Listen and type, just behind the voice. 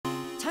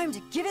Time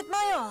to give it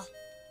my all.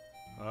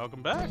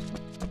 Welcome back.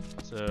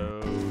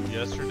 So,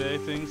 yesterday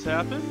things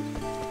happened.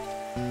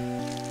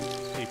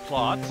 A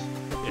plot.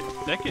 It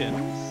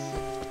thickens.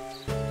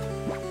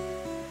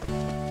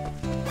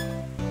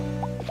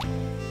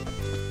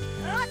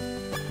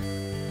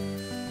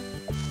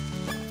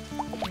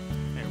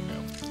 There we go.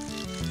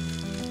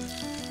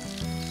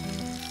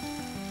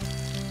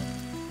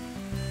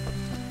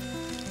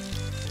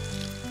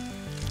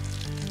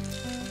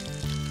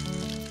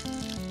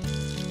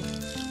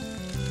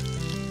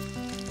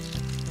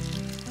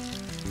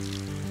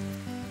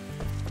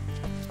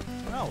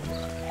 Well,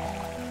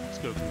 let's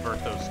go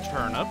convert those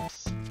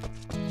turnips.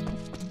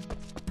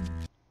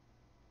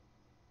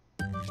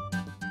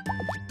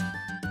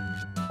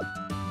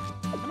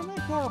 I'm gonna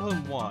make more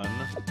than one.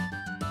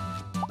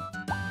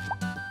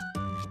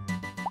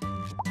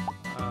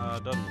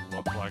 Doesn't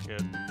look like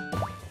it.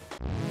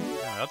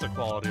 Yeah, that's a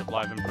quality of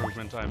life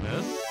improvement I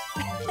miss.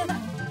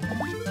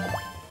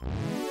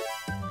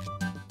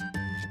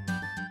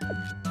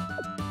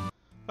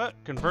 But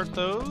convert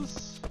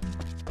those,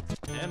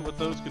 and with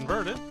those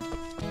converted,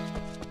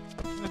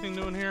 anything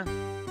new in here?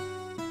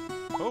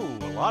 Oh,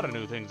 a lot of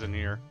new things in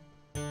here.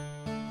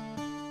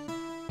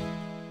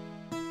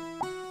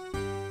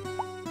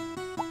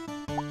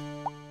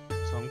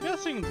 So I'm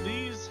guessing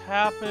these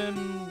happen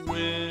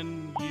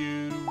when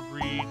you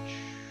reach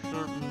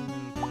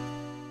certain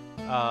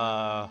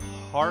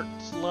heart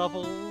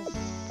levels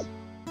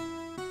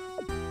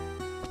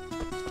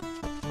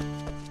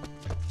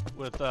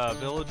with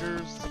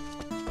villagers.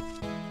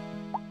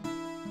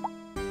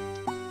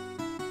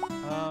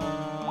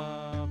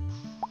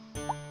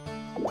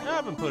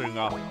 I've been putting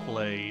off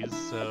plays,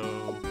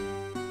 so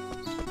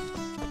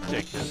let's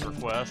take his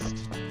request.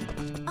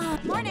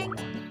 Morning.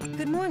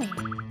 Good morning.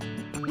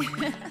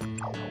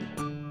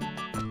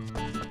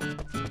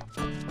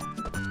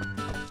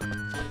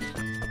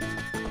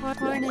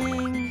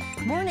 Morning.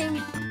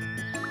 Morning.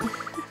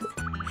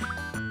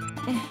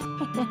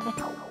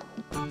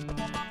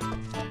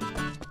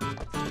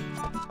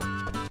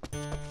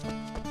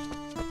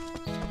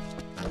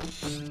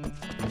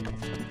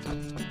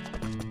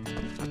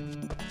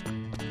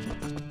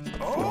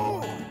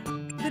 Oh!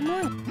 Good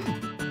morning.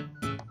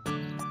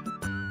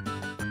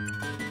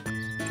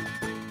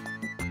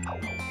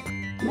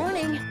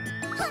 Morning.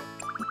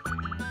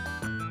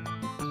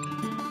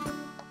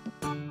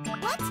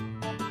 What?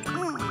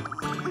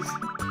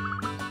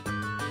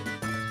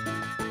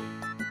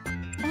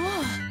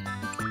 Oh.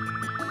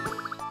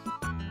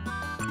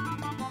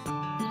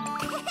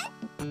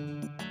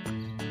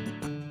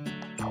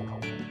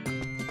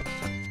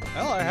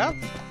 Well, I have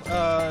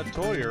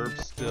toy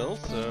herbs still,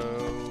 so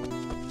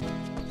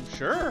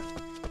sure.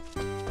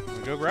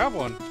 I'll go grab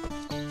one.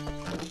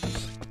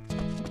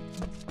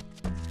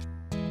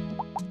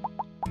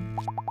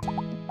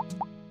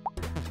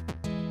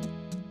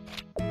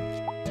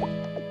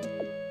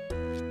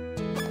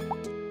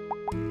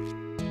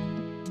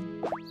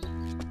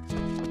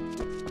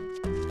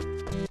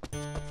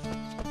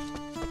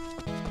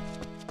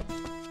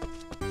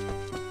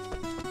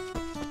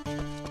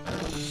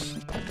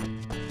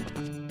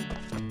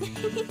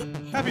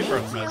 Happy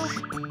Christmas.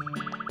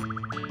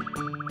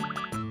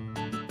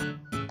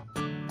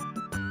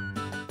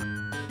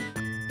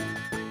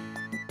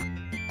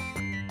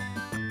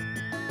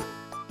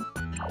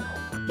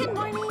 Good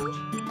morning.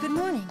 Good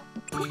morning.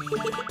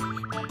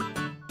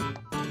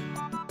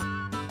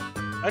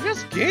 I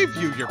just gave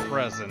you your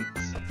presents.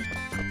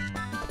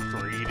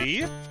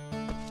 Greedy.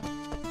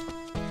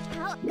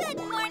 Oh, good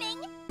morning.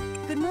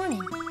 Good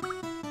morning.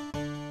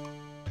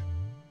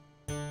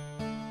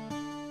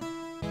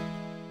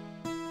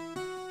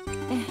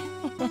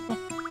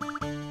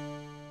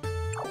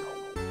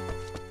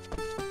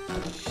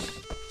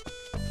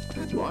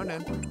 Good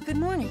morning. Good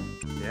morning.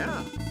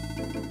 Yeah.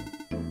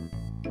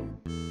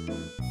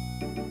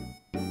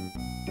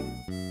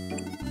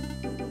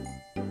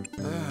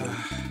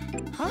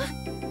 Huh?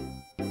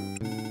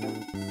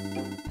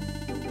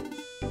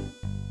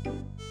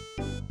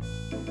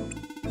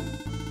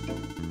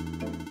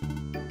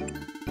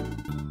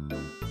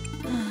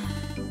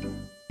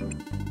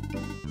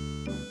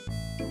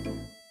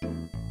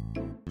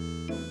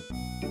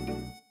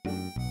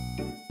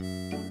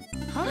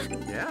 Huh?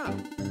 Yeah.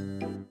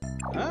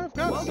 I've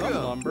got some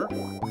Welcome. lumber.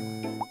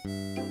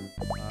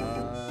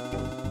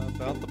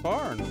 About the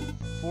barn.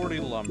 40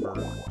 lumber.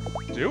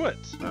 Do it.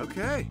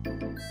 Okay.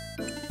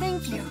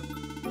 Thank you.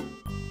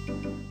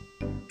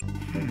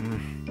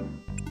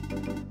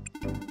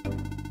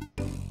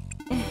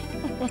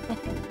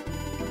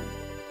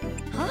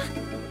 Huh?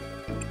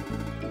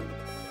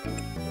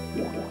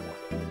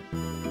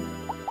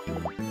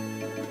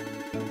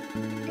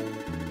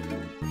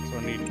 So I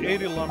need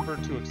 80 lumber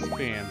to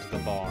expand the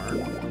barn.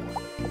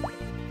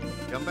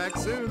 Come back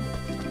soon.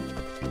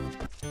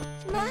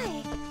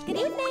 My, good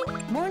evening.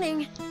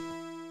 Morning.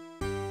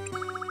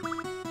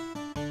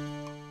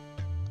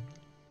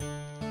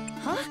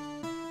 Huh?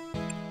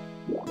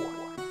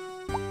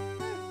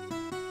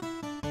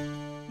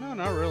 No,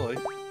 not really.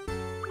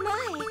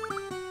 My,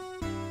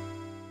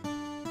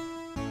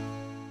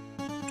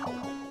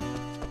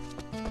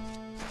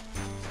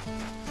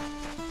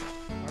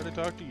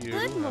 talk to you.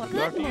 Good Haven't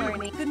talked to you.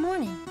 morning. Good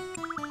morning.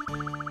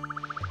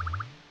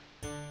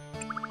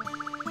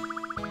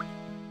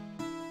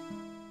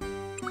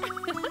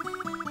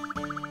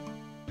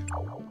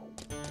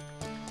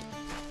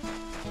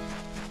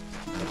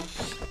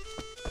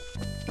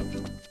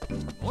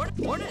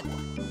 Morning.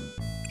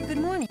 Good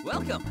morning.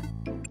 Welcome.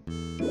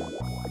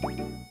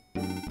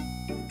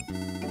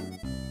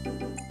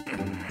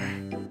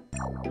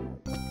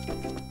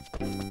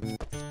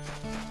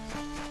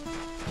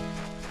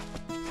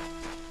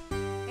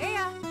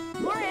 Heya.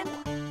 Morning.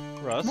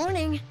 Russ.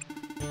 Morning.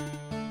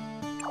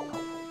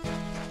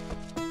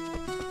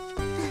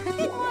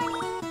 Good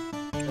morning.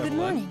 Good Evelyn.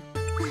 morning.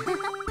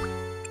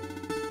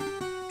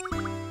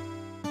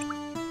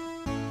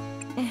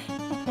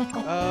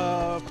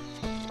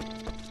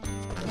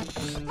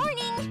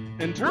 Morning.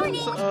 In terms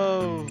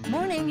of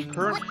Morning.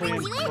 current What brings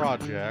planned you in?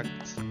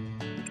 projects,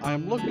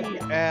 I'm looking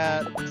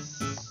at.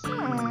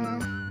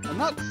 I'm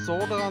not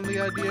sold on the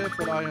idea,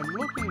 but I am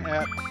looking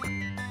at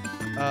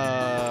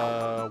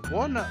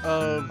one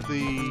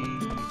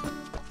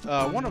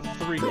of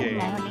three Good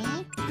games.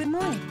 morning. Good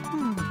morning.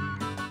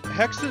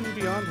 Hexen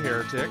Beyond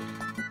Heretic,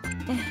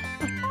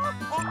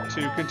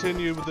 to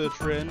continue the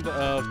trend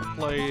of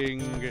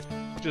playing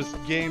just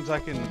games I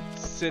can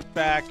sit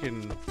back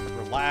and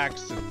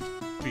relax and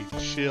be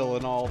chill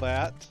and all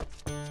that.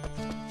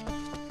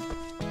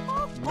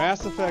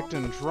 Mass Effect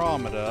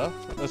Andromeda,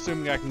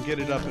 assuming I can get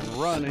it up and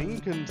running,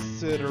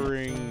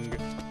 considering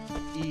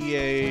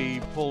EA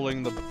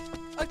pulling the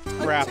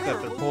crap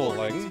that they're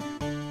pulling.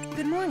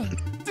 Good morning.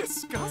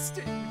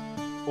 Disgusting.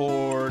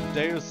 Or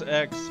Deus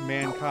Ex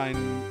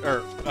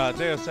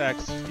Deus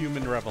Ex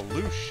Human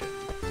Revolution,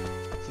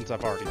 since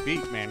I've already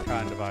beat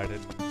Mankind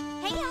Divided.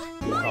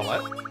 Heya. Call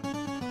it.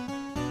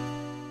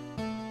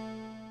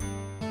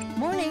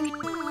 Morning.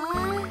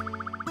 Aw.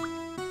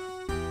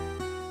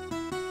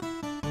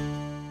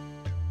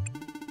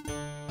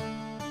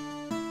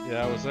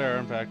 Yeah, I was there.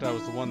 In fact, I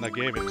was the one that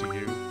gave it to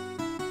you.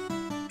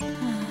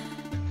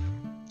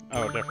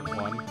 Oh, a different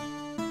one.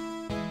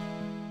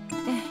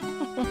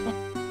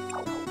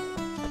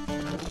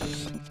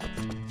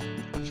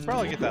 Should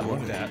probably get that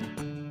looked at.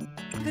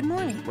 Good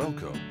morning.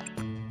 Welcome.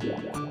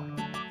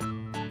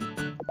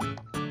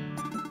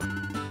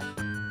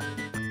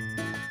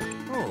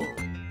 Oh,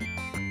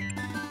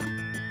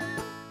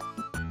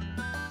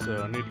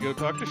 So I need to go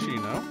talk to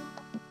Shino.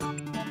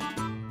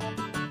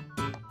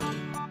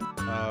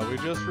 We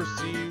just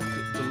received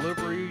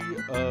delivery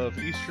of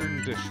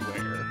Eastern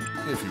dishware.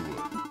 if you would.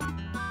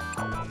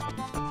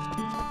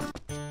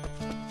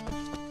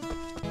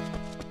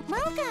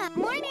 Welcome.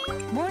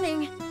 Morning.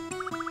 Morning.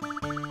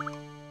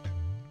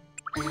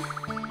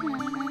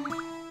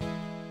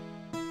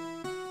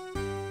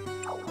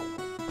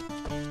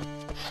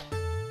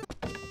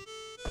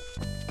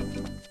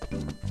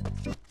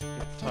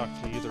 Talk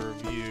to either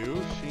of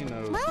you.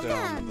 Shino's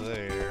down Welcome.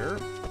 there.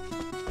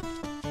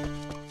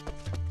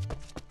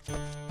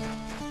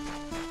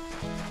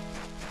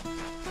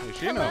 Hey,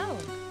 Shino. Hello.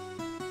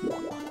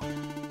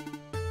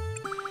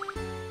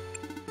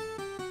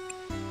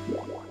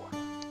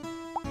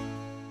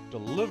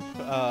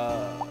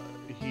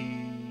 He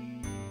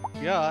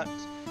got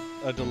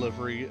a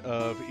delivery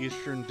of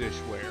Eastern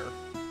dishware.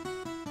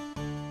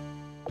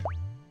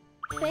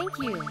 Thank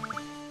you.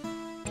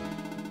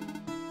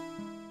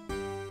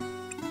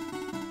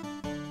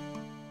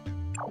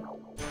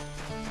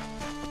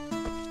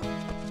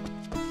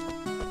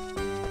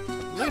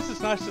 At least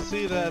it's nice to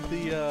see that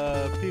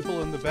the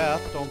people in the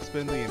bath don't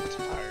spend the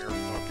entire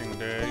fucking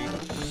day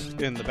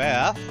in the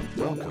bath.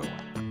 Welcome.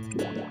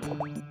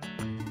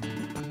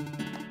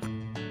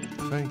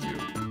 Thank you.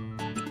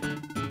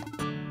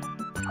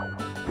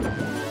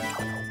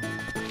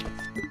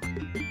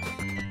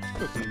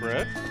 Cooking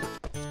bread.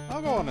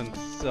 I'll go on and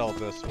sell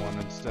this one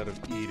instead of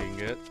eating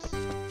it.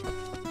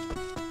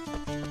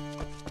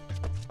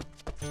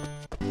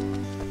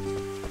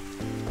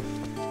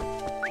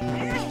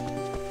 Hey.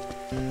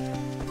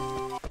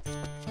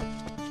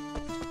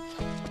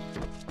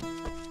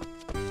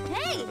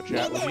 Have a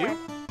chat with you.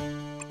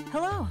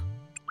 Hello.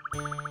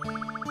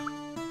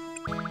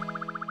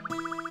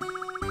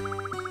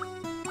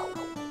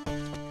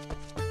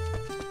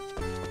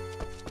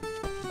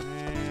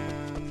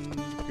 And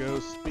go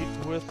speak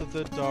with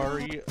the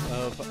Dari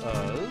of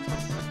Uz.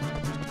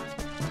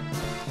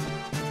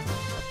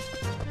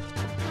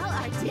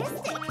 How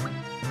artistic.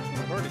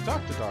 I've already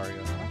talked to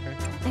Daria. Okay.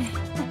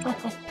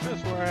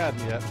 That's where I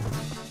hadn't yet.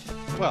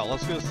 Well,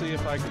 let's go see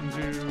if I can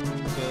do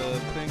the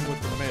thing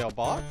with the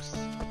mailbox.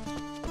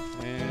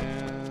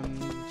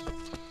 And...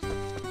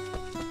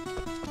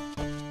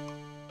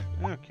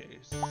 okay,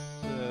 so...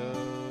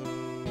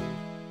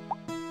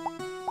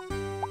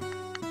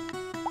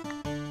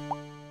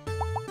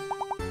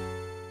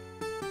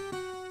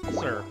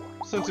 Sir,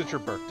 since it's your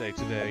birthday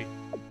today,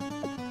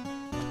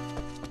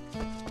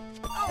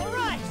 All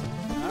right.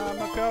 I'm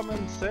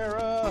a-comin',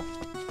 Sarah!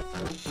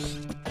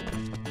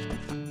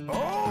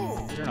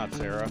 Oh! You're not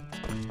Sarah.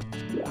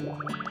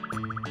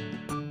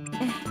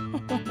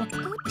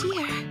 Oh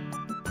dear.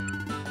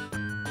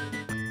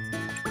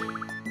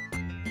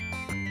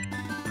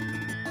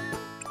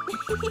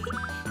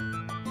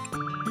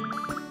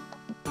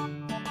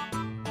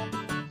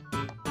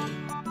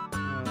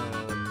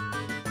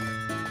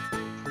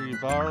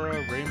 Privara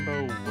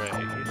Rainbow Way.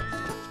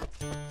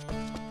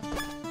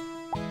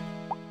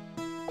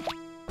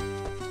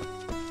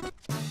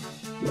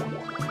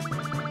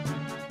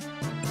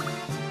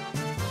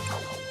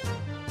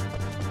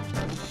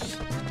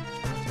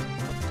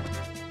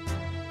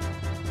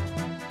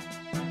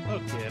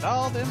 Look at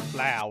all them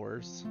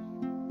flowers.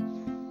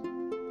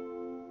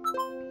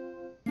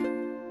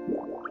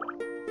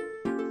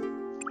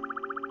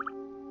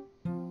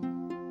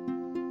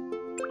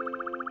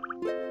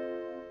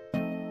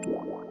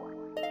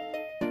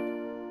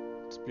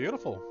 It's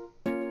beautiful.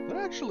 It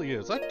actually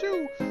is. I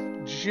do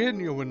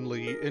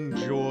genuinely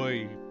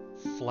enjoy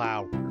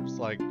flowers.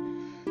 Like,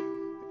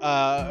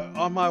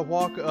 on my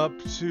walk up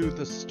to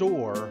the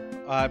store,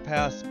 I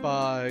passed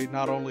by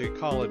not only a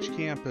college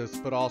campus,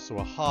 but also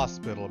a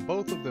hospital.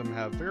 Both of them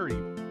have very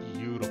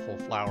beautiful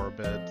flower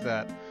beds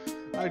that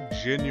I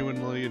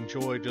genuinely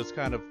enjoy just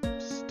kind of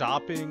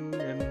stopping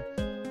and,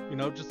 you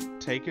know, just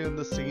taking in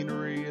the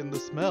scenery and the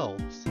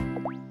smells.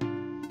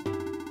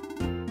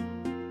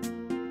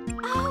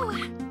 Oh!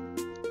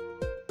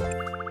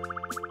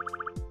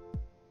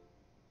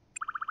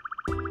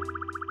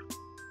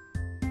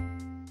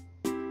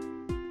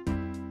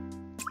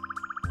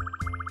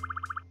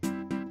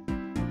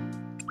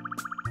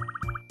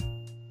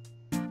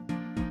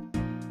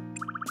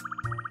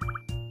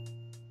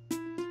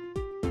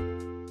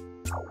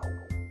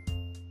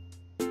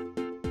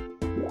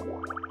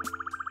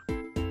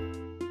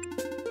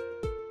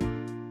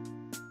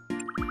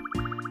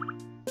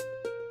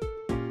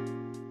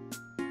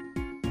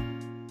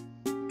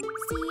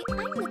 See,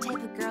 I'm the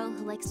type of girl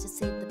who likes to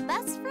save the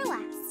best for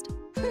last.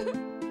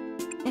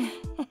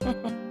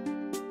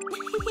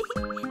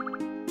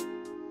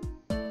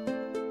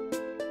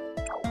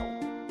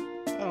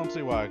 I don't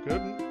see why I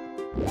couldn't.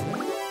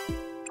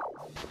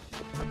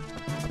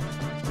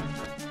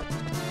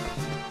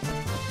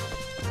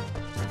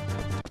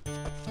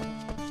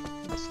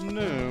 It's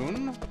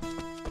noon,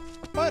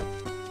 but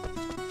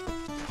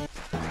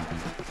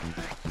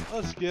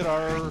let's get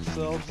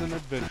ourselves an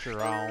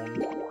adventure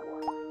on.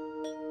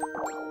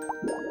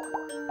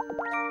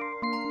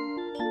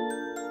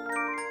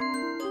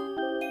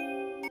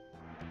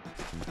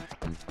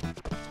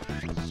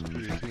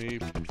 Excuse me,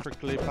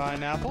 prickly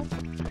pineapple.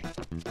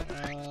 Get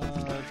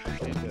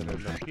that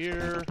into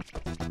here.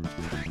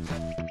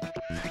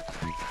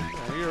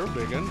 Oh, you're a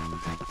biggin.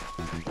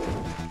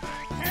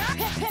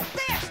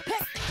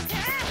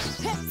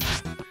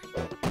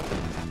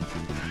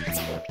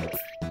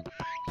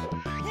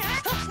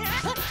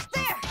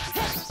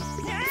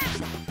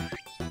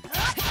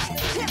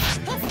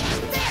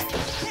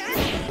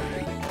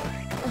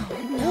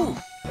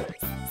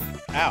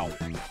 Ow.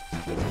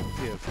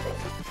 Give.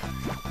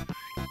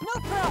 No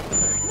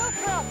problem, no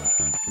problem.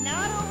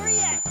 Not over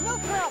yet, no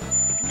problem.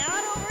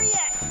 Not over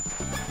yet.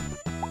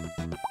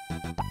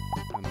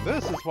 And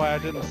this is why I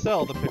didn't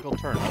sell the pickled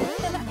turnip.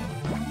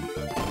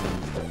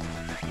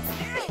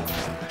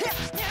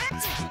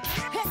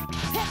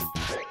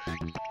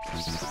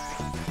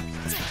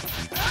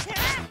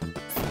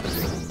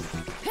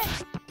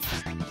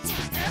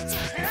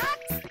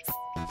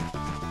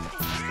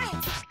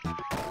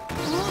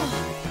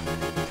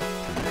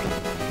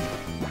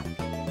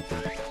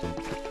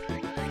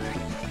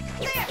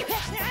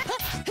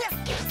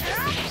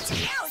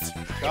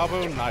 Gabo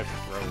knife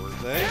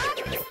throwers, eh?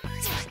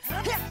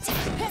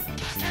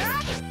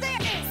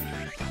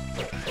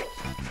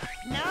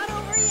 Not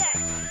over yet.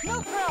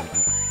 No problem.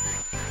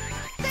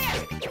 There.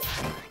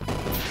 There.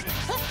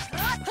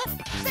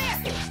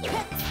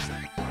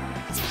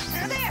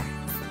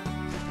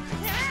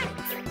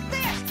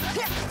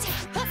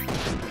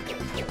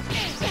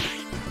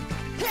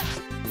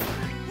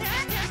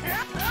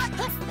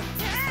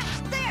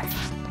 There.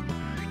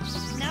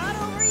 Not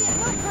over yet.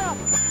 No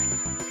problem.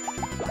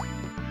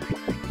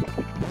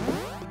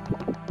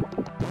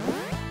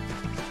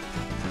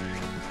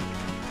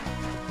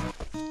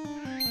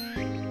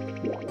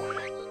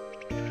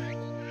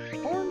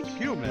 Horned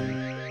human.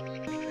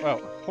 Well,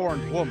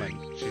 horned woman.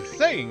 She's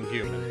saying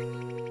human.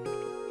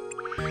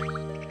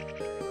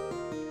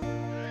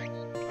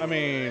 I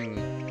mean...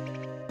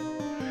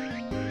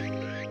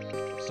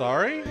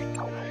 Sorry?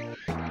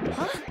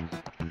 Huh?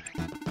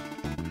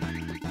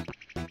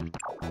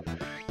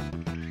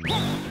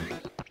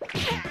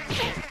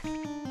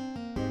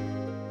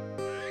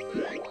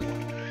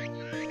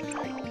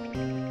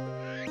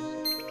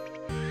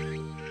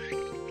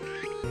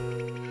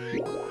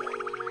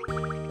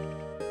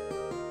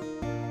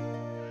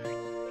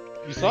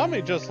 You saw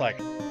me just like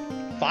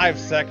 5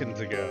 seconds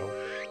ago.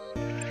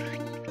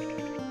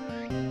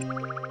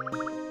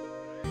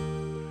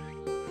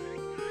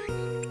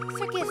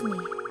 Forgive me,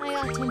 I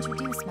ought to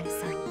introduce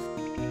myself.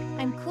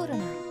 I'm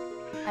Kuruna.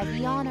 I've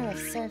the honor of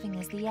serving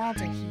as the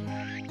elder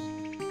here.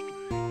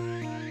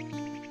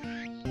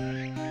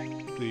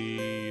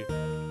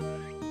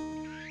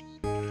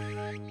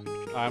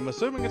 I'm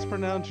assuming it's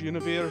pronounced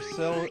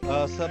Universal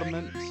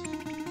Settlement.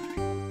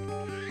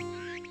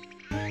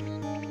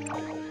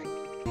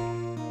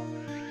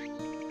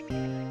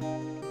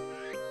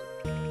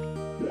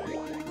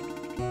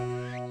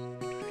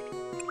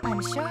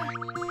 I'm sure.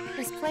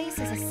 This place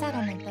is a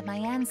settlement that my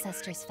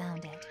ancestors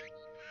founded.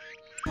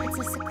 It's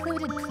a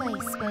secluded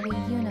place where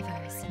the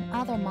universe and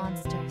other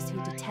monsters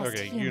who detest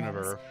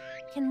humans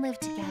can live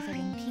together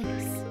in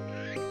peace.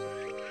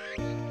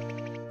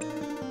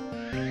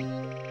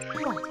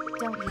 What,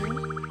 don't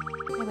you?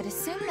 I would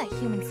assume that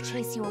humans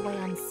chase you away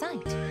on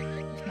sight,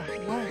 if not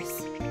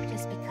worse,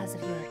 just because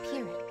of your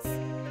appearance.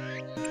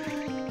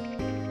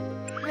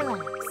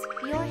 Relax.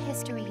 Your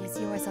history is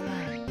yours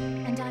alone,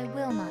 and I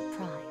will not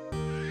pry.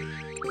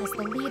 As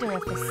the leader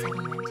of this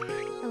settlement,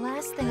 the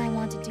last thing I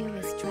want to do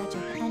is dredge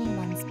up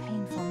anyone's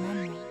painful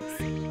memories.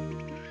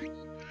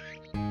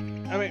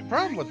 I mean,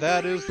 problem with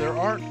that is there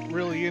aren't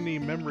really any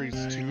memories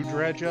to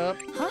dredge up.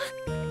 Huh?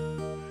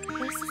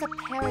 This is a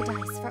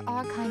paradise for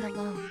our kind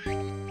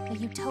alone. A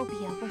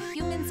utopia where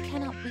humans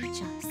cannot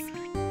reach us.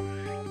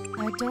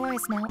 Our door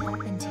is now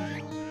open to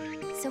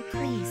you, so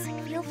please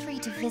feel free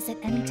to visit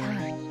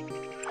anytime.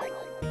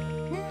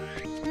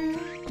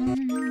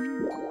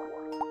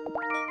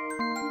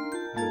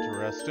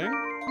 Interesting.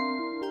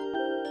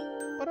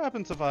 What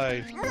happens if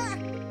I...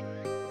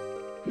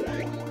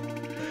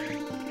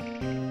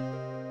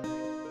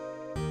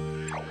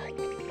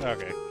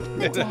 Okay.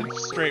 It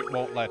straight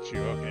won't let you,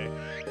 okay.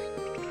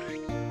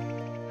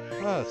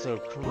 Ah,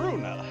 so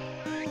Rune.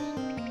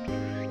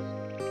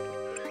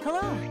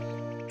 Hello.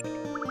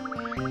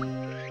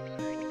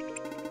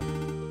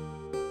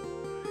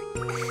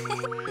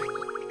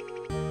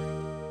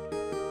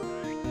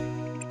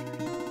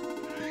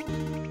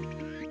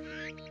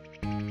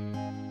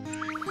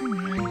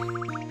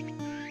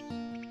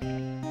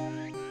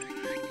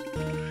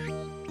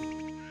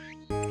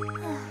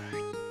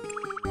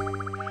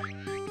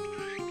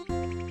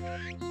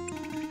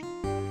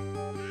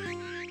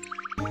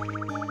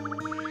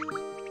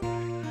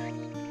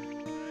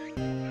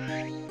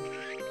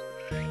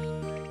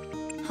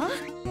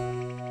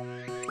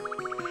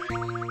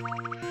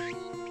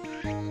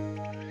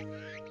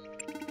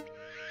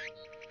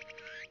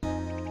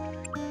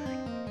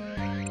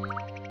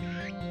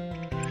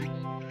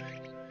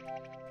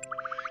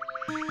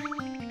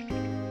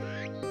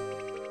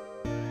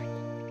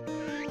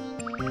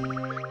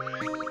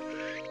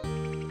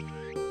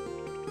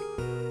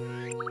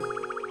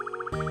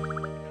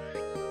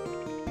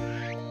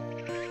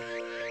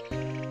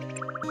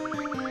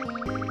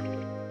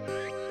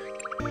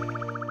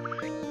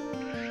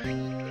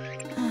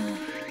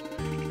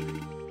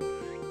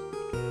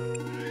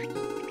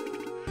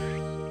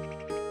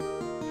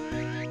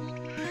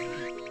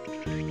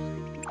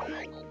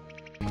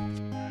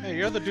 Hey,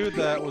 you're the dude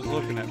that was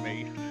looking at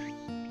me.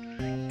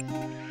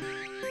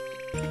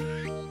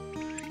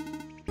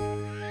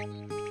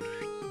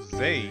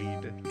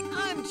 Zaid.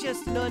 I'm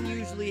just an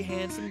unusually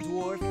handsome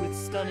dwarf with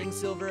stunning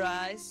silver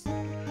eyes.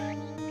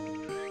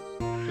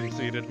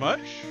 Conceded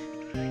much?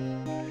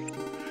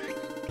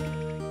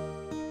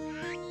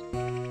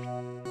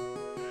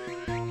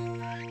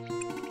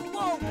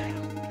 Whoa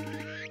now!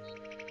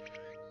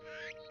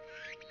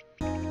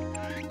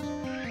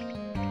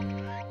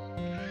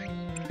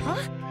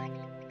 Huh?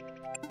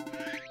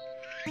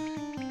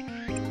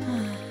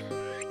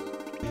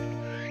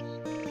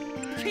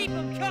 Keep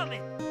 'em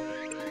coming!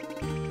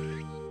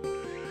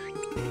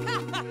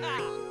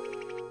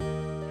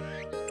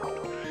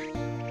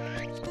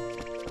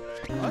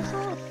 I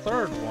saw a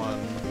third one.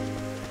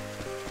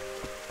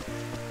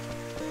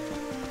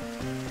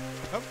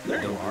 Oh, there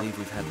I you don't are. believe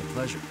we've had the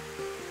pleasure.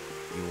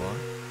 You are?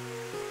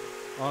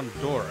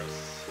 Honduras.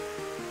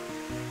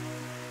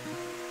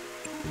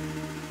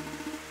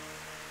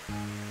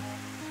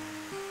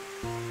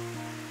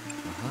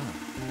 Aha.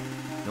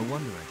 No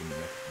wonder I didn't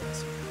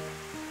recognize you.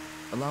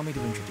 Allow me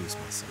to introduce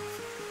myself.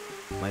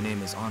 My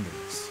name is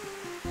Honduras.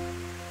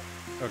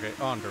 Okay,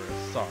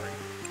 Honduras, sorry.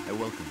 I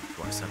welcome you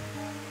to our settlement.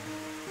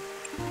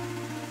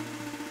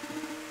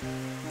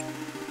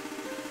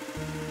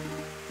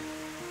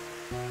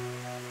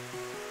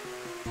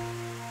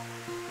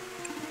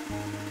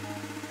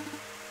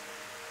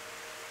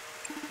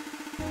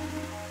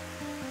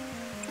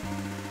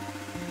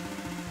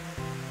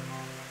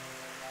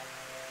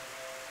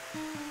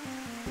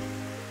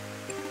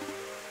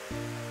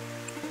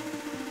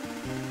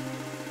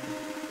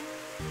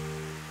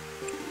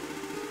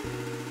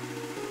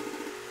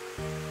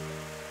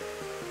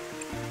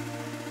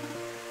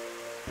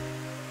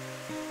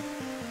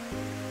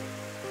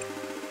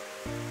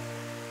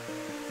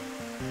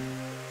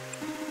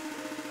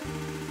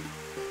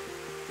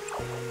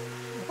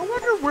 I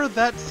wonder where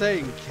that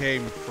saying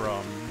came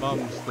from,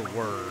 mum's the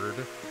word.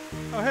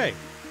 Oh hey,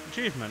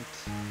 achievement.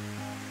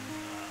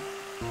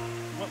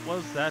 What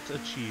was that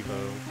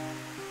achievo?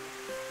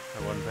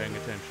 I wasn't paying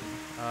attention.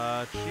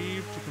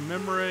 Achieved to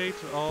commemorate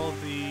all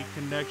the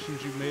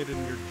connections you made in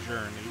your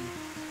journey.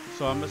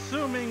 So I'm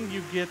assuming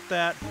you get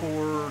that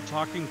for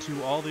talking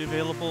to all the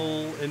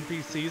available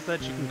NPCs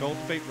that you can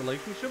cultivate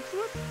relationships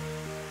with?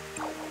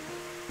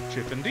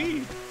 Chip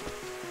indeed.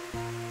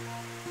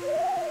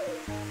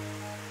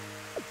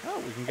 Oh,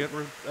 we can get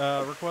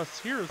requests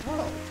here as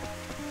well.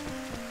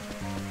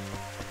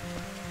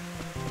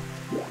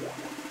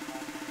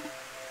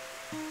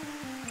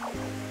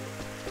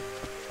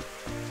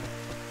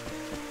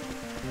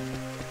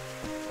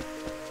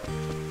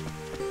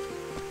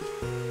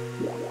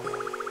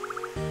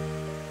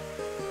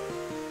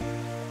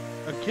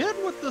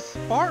 ahead with the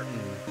Spartan.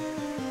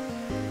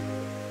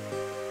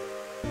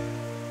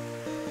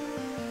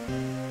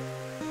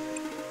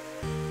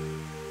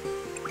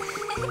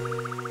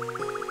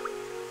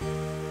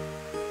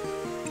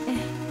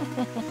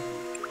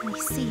 I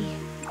see.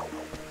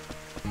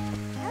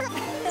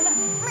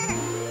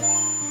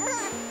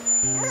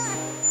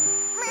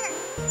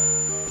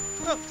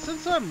 Well,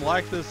 since I'm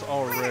like this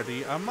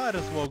already, I might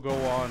as well go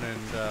on and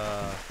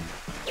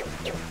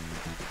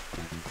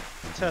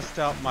test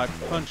out my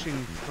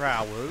punching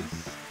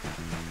prowess.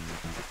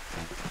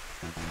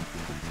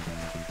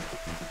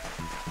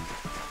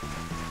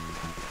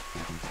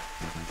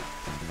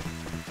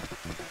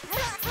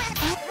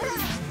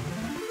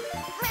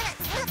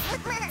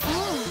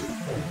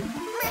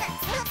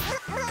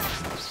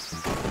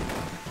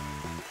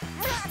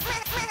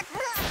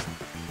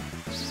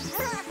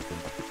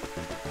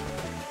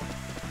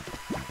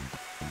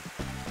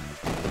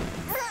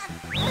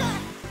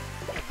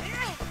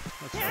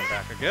 Let's go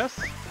back, I guess.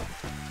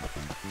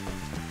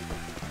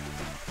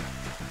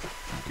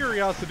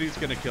 Curiosity's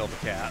gonna kill the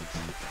cat.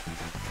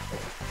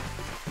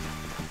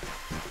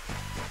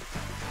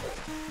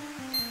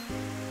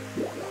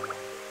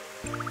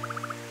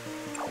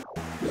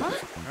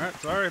 Alright,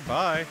 sorry,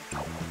 bye.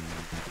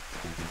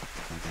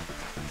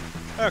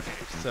 Okay,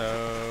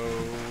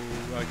 so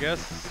I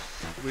guess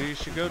we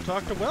should go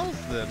talk to Wells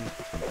then.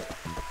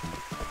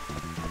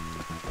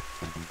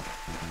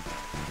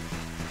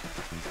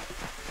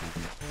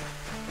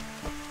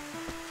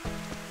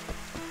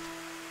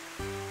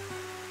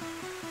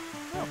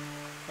 Oh,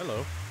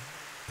 hello.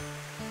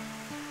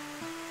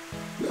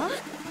 Huh?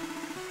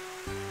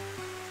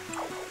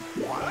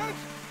 What?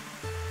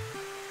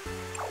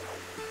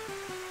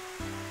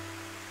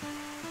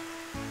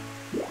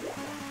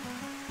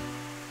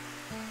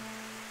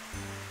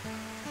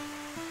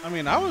 I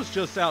mean, I was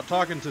just out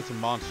talking to some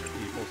monster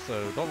people,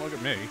 so don't look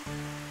at me.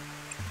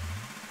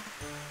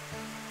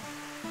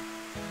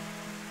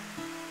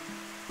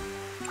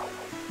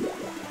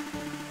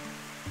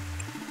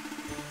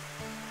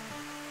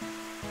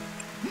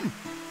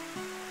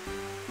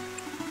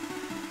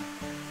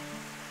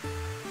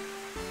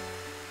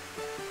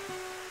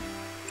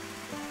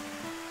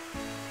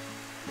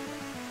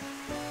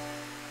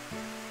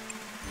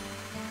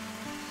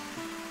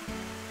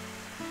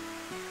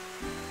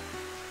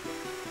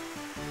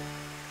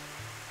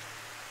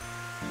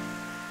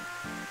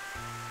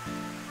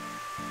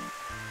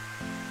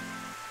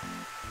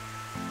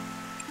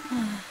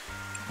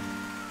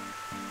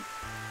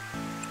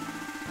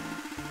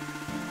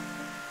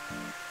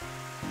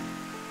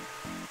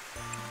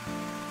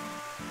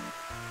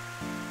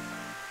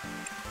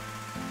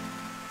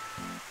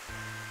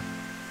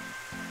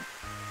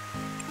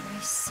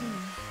 I see.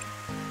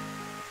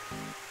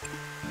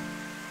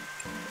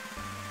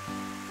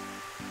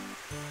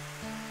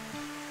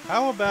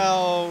 How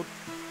about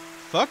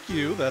fuck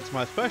you, that's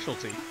my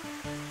specialty.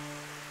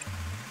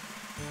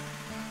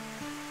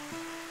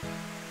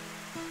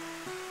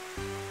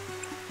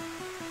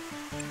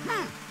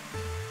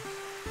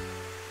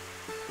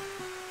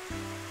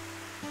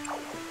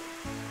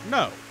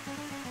 No.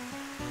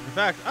 In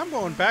fact, I'm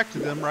going back to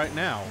them right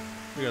now.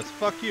 Because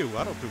fuck you,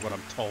 I don't do what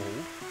I'm told.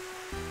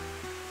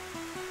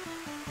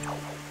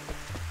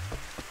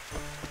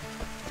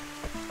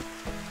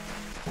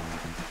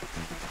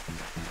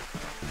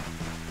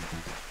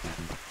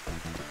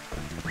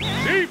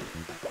 Deep!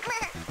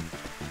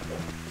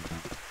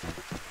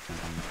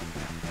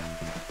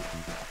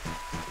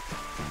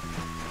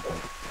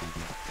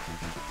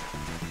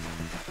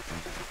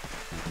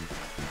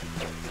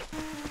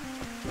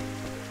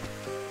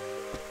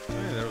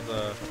 Hey, there was a...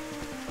 Oh,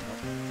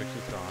 Fix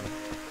is gone.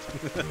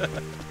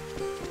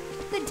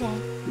 Good day.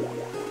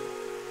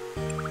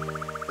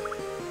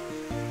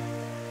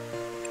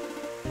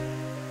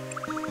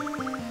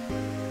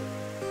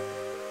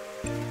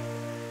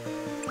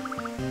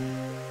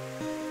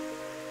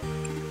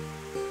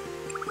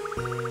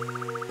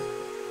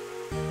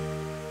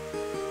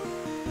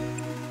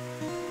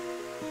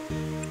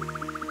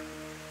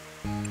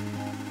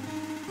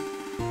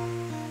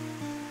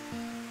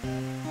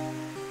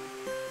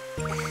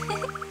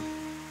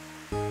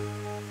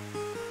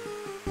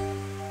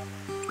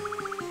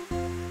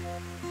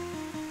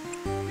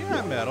 Yeah,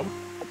 I met him.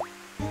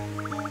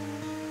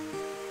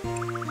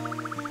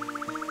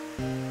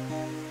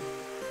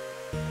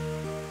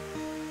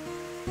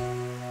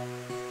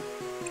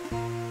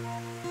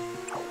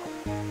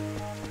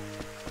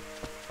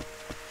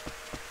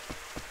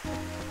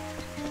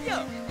 Yo!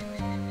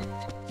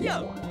 Yo!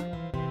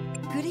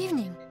 Good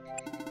evening.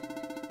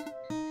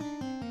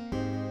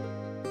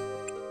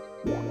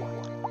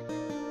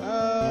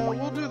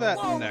 We'll do that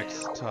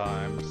next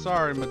time.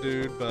 Sorry, my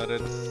dude, but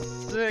it's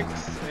 6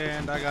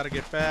 and I gotta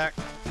get back.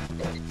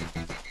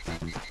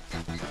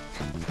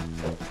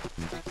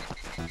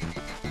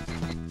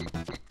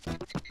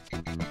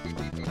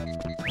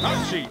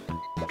 Not cheap.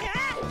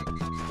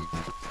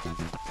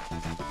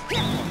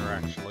 Wonder,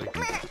 actually.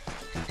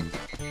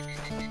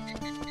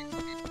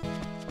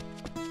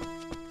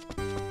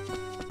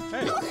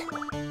 Hey.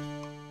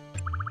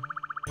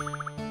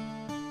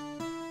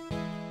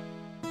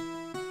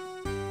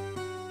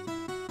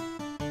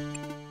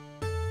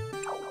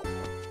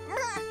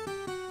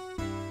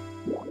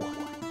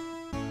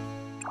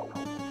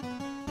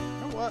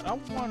 what? I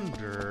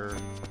wonder...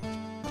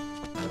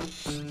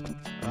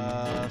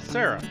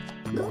 Sarah.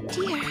 Oh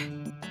dear.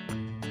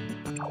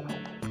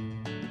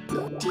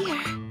 Oh dear.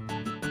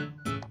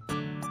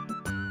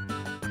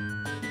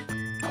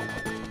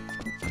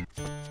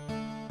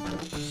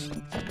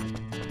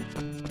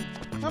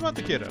 How about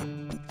the kiddo?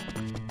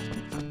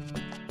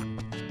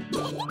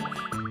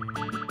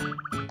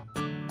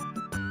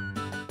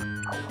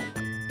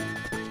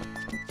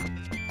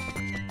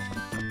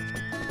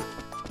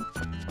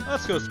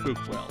 Let's go spook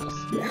wells.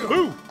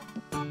 Boo!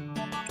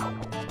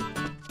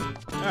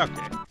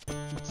 Okay.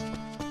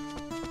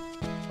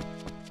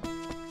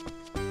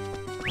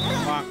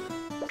 Come on.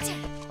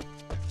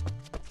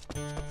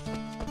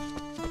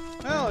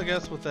 Well, I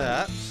guess with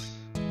that,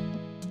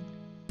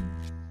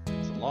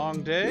 it's a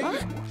long day. And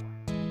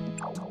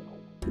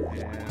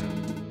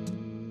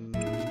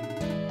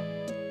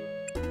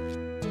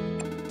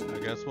I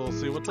guess we'll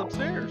see what's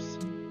upstairs.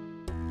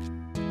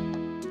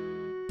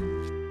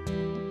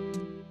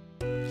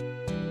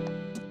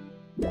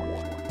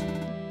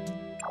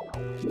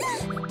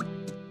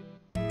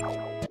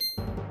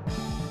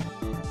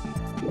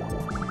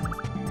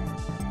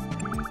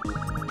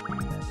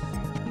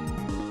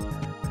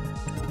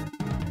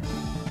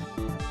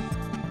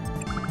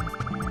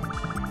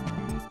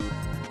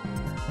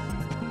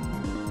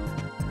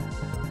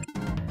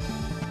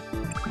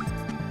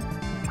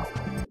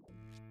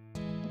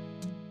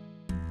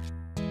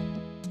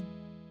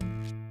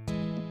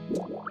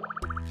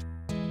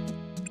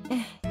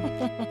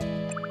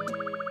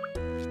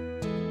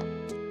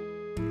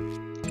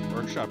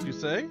 Workshop, you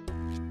say?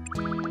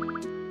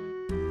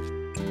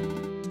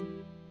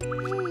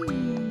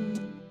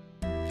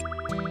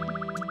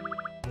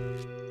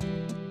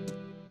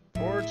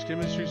 Forge,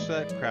 chemistry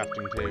set,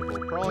 crafting table.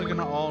 Probably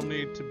gonna all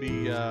need to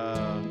be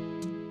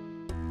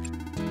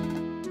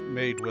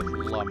made with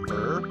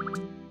lumber.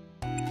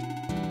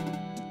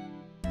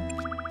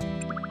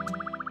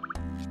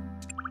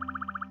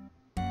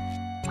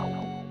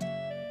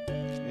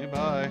 Hey,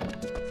 bye.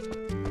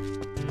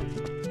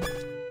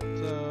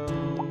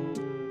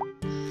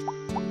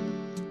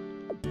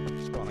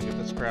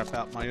 Crap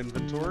out my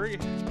inventory.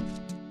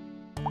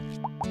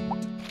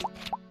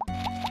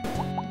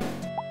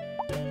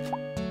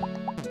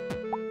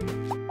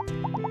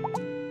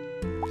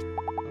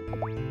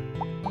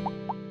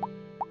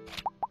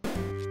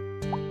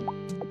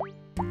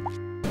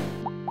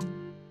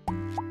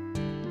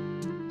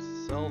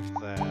 Sell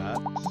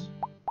that.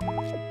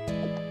 Take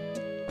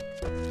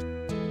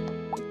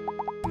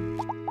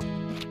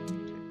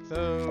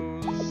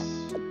those.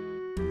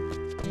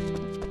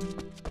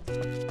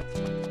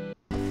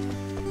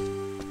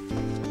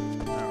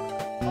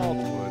 All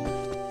the wood.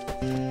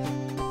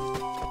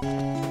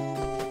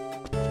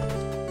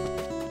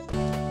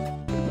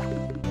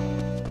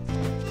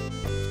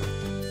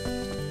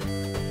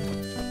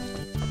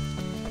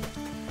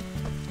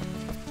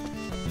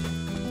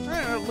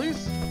 At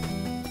least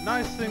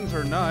nice things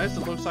are nice.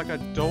 It looks like I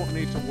don't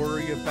need to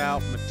worry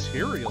about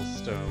material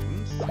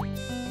stones.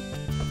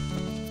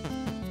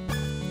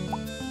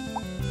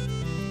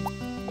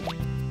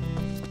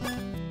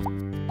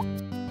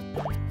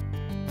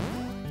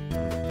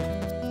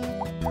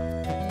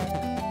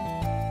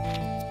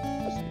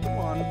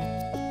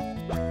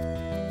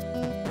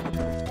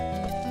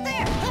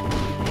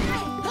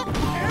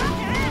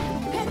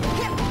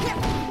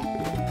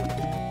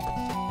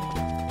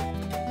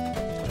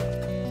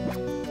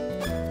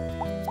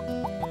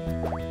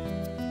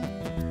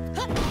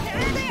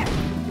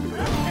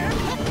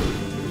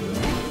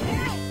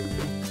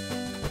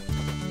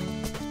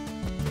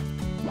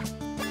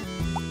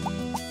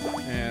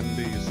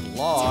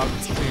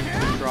 Logs seem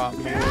to drop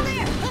more,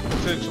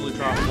 potentially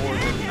drop more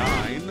than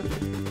 9.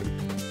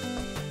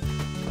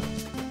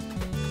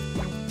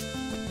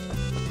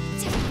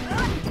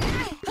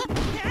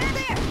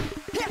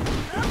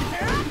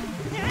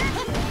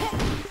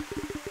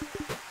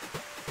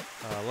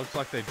 Looks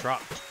like they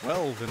dropped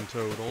 12 in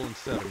total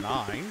instead of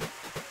 9.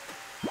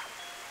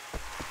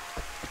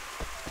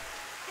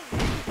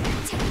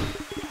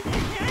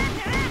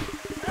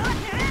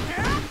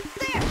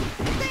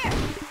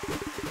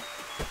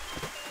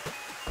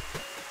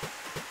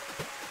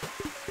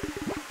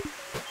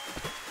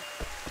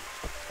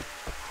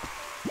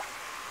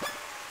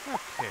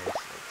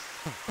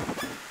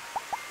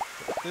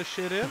 This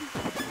shit in. There.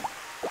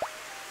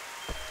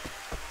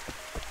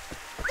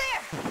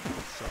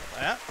 Sell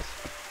that.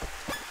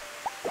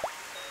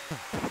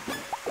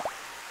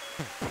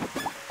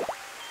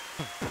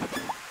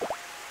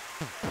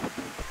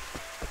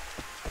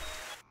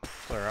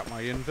 Clear out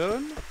my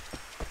invent.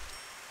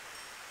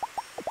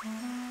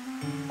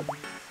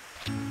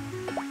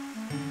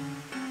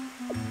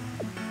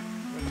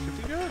 That should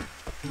be good.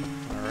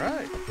 All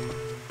right.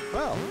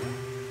 Well.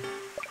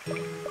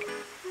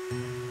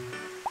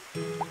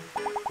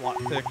 Plot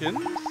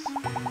thickens,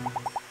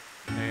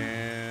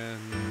 and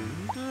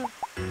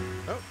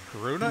oh,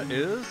 Rune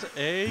is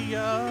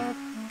a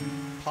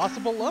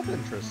possible love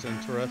interest.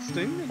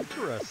 Interesting.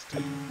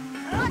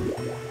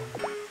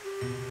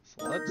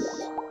 So let's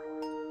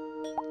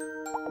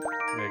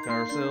make make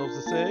ourselves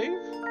a save.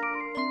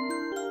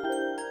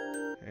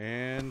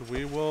 And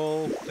we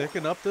will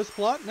thicken up this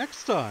plot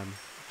next time.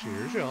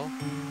 Cheers, y'all.